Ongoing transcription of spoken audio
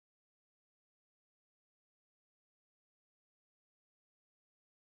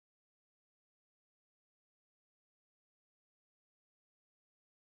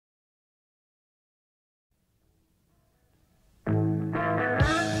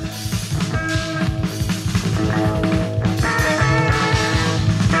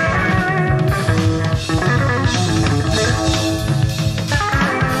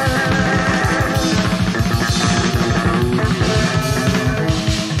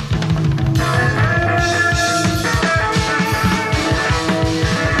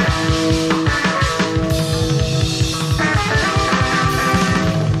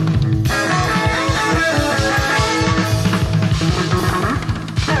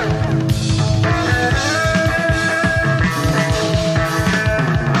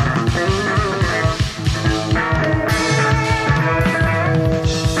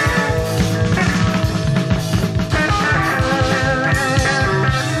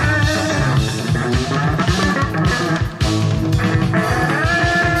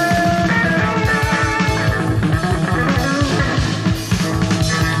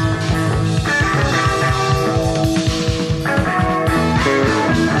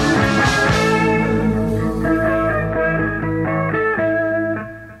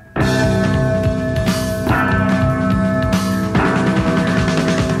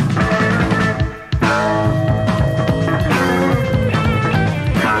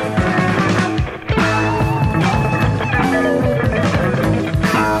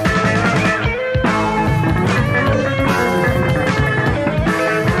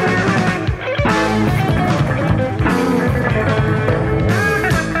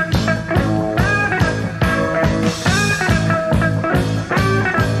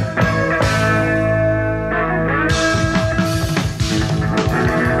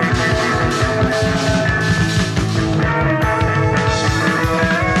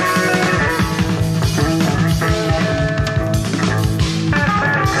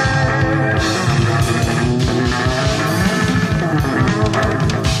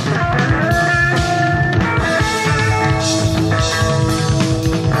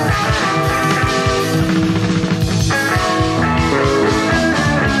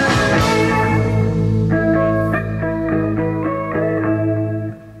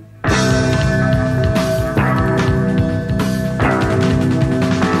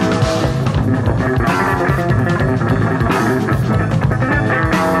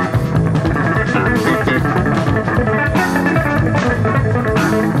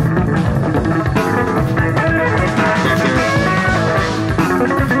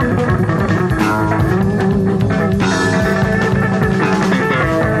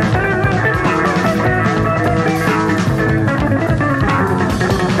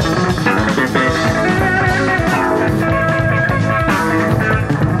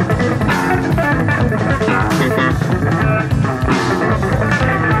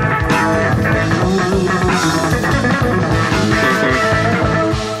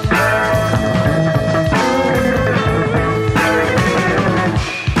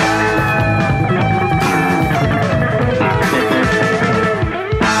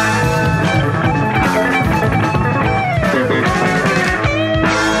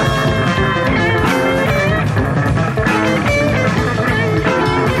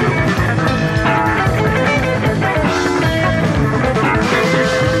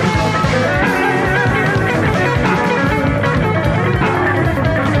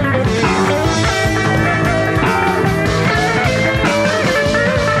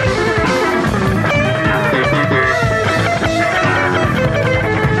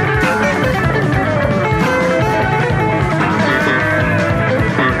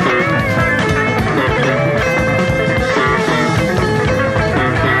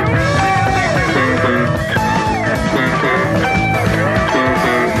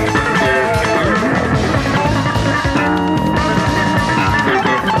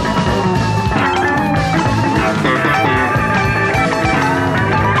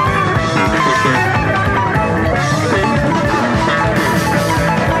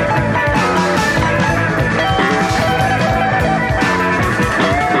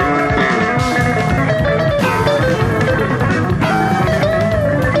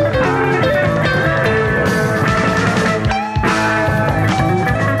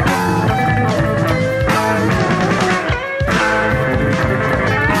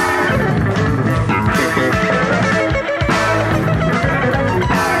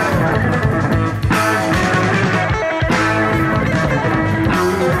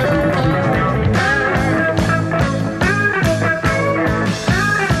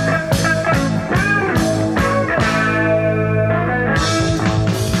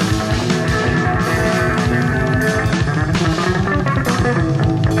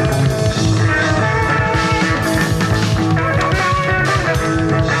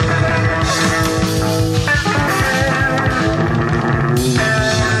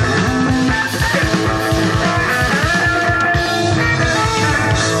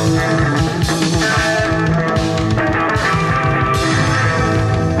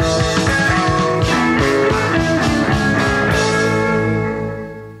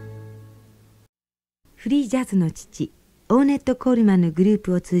フリージャズの父オーネット・コールマンのグルー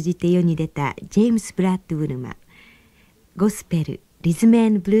プを通じて世に出たジェームス・ブラッド・ウルマー。ゴスペル、リズム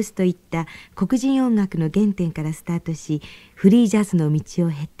&ブルースといった黒人音楽の原点からスタートし、フリージャズの道を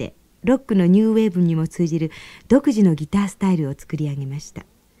経てロックのニューウェーブにも通じる独自のギタースタイルを作り上げました。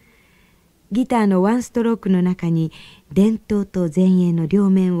ギターのワンストロークの中に伝統と前衛の両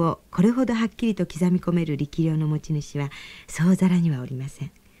面をこれほどはっきりと刻み込める力量の持ち主はそうざらにはおりませ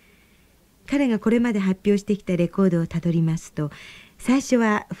ん。彼がこれまで発表してきたレコードをたどりますと、最初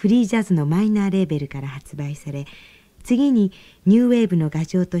はフリージャズのマイナーレーベルから発売され、次にニューウェーブの牙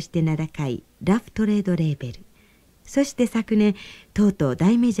城として名高いラフトレードレーベル、そして昨年とうとう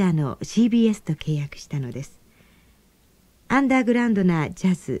大メジャーの CBS と契約したのです。アンダーグラウンドなジ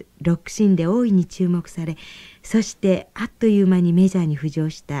ャズ、ロックシーンで大いに注目され、そしてあっという間にメジャーに浮上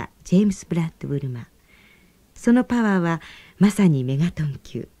したジェームス・ブラッド・ウルマー。そのパワーはまさにメガトン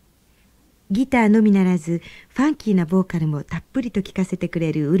級。ギターのみならずファンキーなボーカルもたっぷりと聴かせてく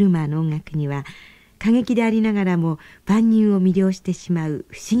れるウルマーの音楽には、過激でありながらも万人を魅了してしまう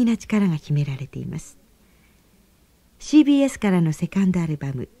不思議な力が秘められています。 CBS からのセカンドアル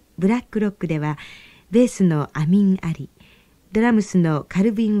バム「ブラックロック」では、ベースのアミン・アリ、ドラムスのカ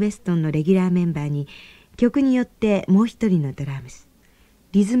ルビン・ウェストンのレギュラーメンバーに、曲によってもう一人のドラムス、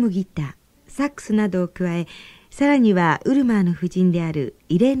リズムギター、サックスなどを加え、さらにはウルマーの夫人である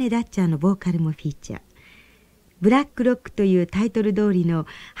イレーネ・ダッチャーのボーカルもフィーチャー。ブラックロックというタイトル通りの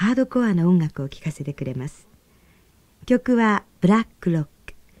ハードコアな音楽を聴かせてくれます。曲はブラックロック、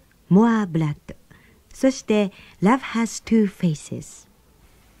モア・ブラッド、そしてLove Has Two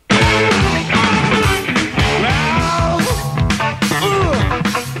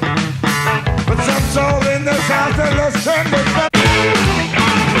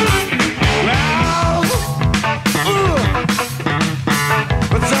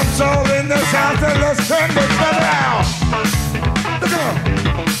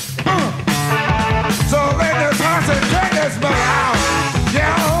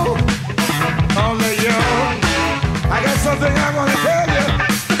I want to tell you,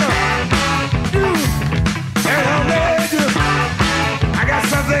 and only you. I got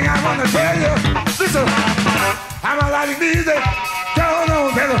something I want to tell you. Listen, I'm a lot of music. Don't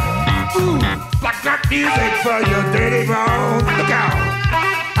on, tell ooh, black rock music for your dirty bones. Look out,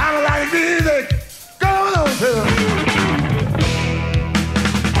 I'm a lot of music. Go on, tell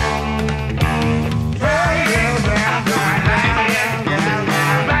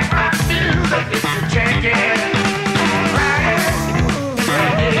black rock music if you check it.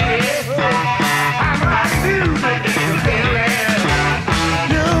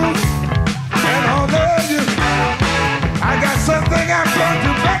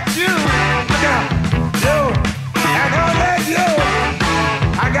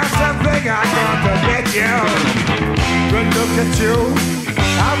 But look at you,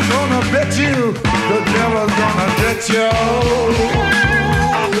 I'm gonna bet you, the devil's gonna get you.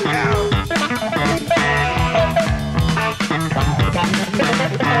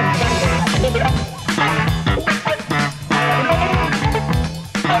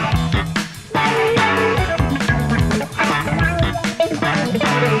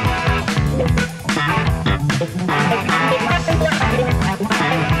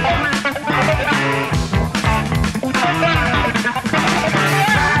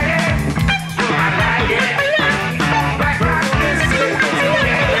 Black rock, this is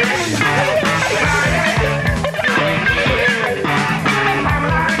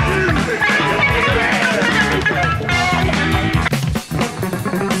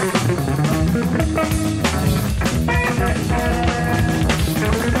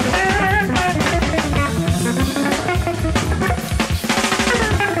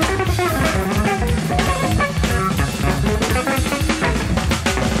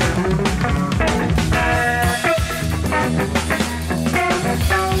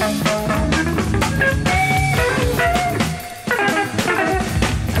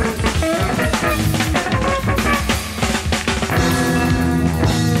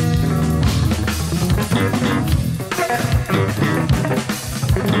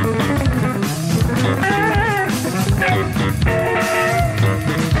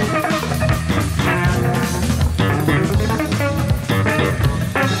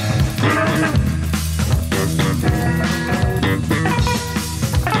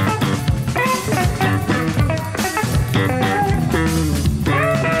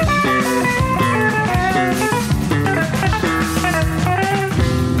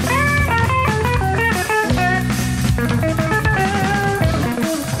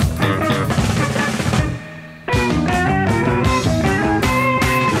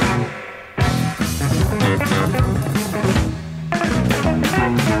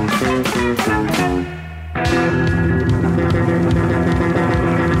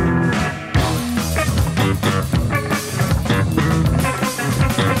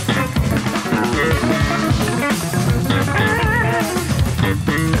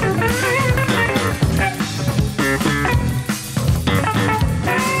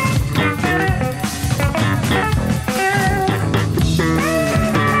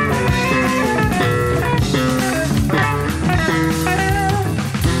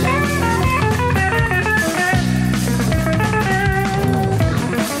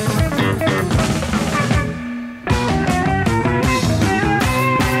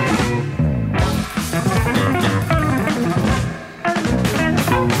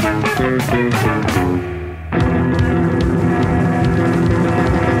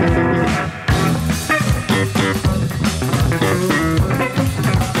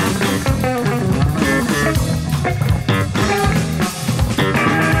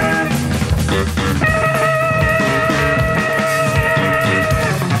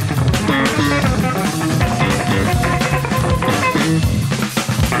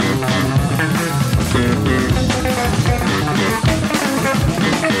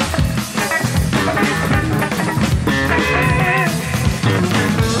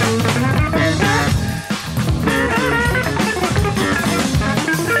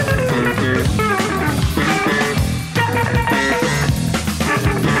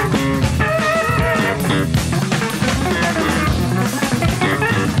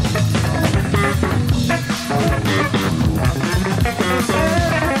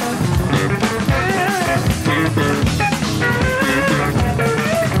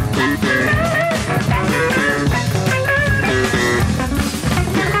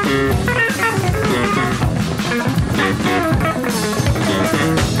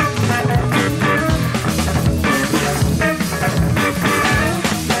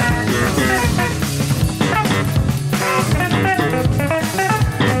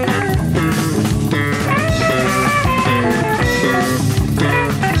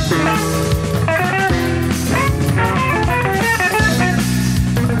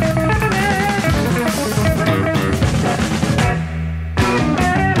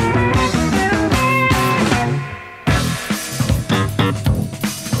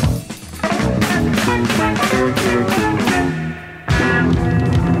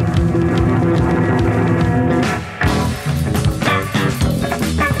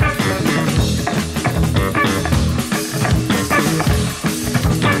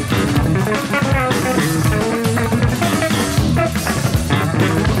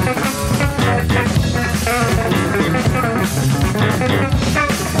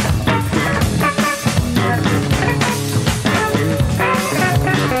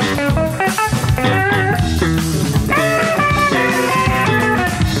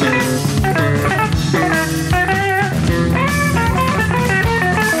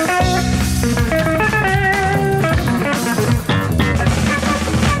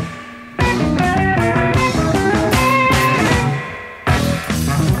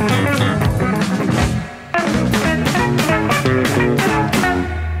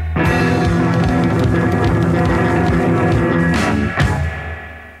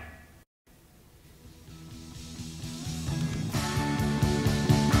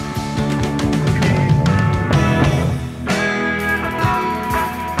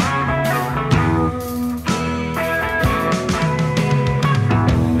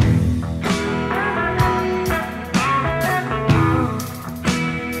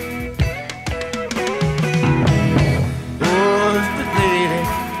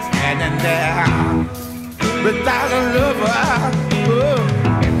without a lover. Oh,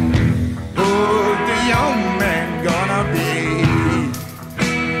 who's the young man gonna be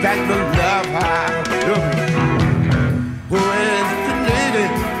that will love her? Who is the lady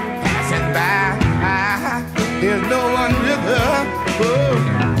passing by? There's no one with her. Oh,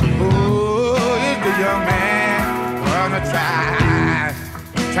 who is the young man gonna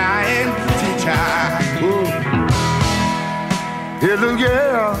try and teach her? Oh, here's a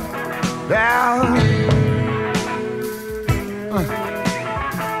girl down.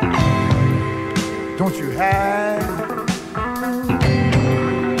 Don't you have?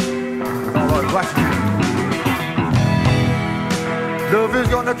 Oh Lord, watch me. Love is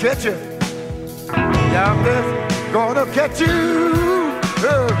gonna catch you. Love is gonna catch you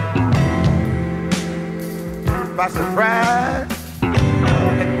by surprise.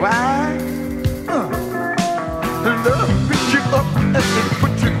 And why? Love picks you up and then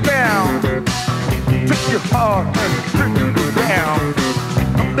put you down. Take your heart and bring you down.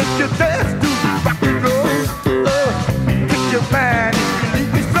 Make you dance to rock and roll. Take your mind and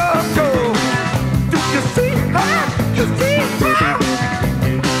leave me so cold. Do you see her? You see her?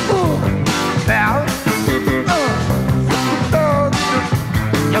 Now,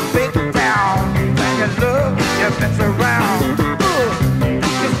 you big down, and you love, you mess around. Do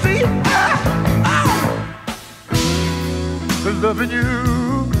you see her? For loving you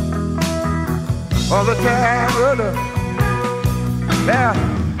all the time, brother. Now,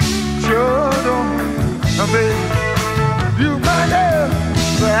 sure don't make you my love.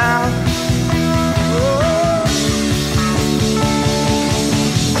 Well,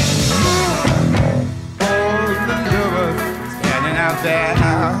 all the lovers standing out there,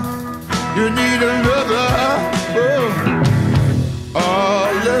 you need a lover. Oh,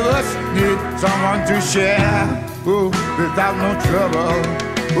 all of us need someone to share. Oh, without no trouble.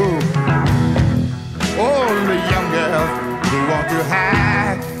 Oh, all the young girls who want to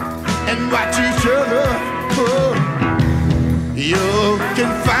hide and watch each other. Oh, you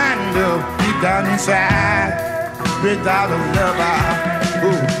can find love deep down inside without a lover.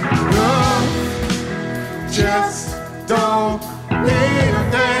 Oh, love just don't mean a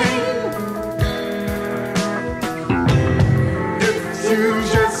thing if you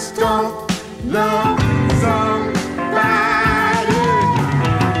just don't love somebody.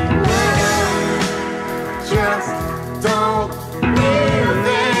 Love just don't mean a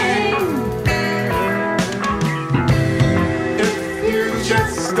thing if you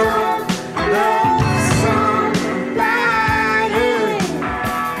just don't love somebody.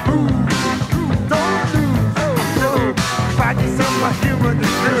 Ooh, don't lose, find yourself a human to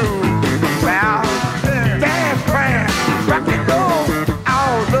do. Well,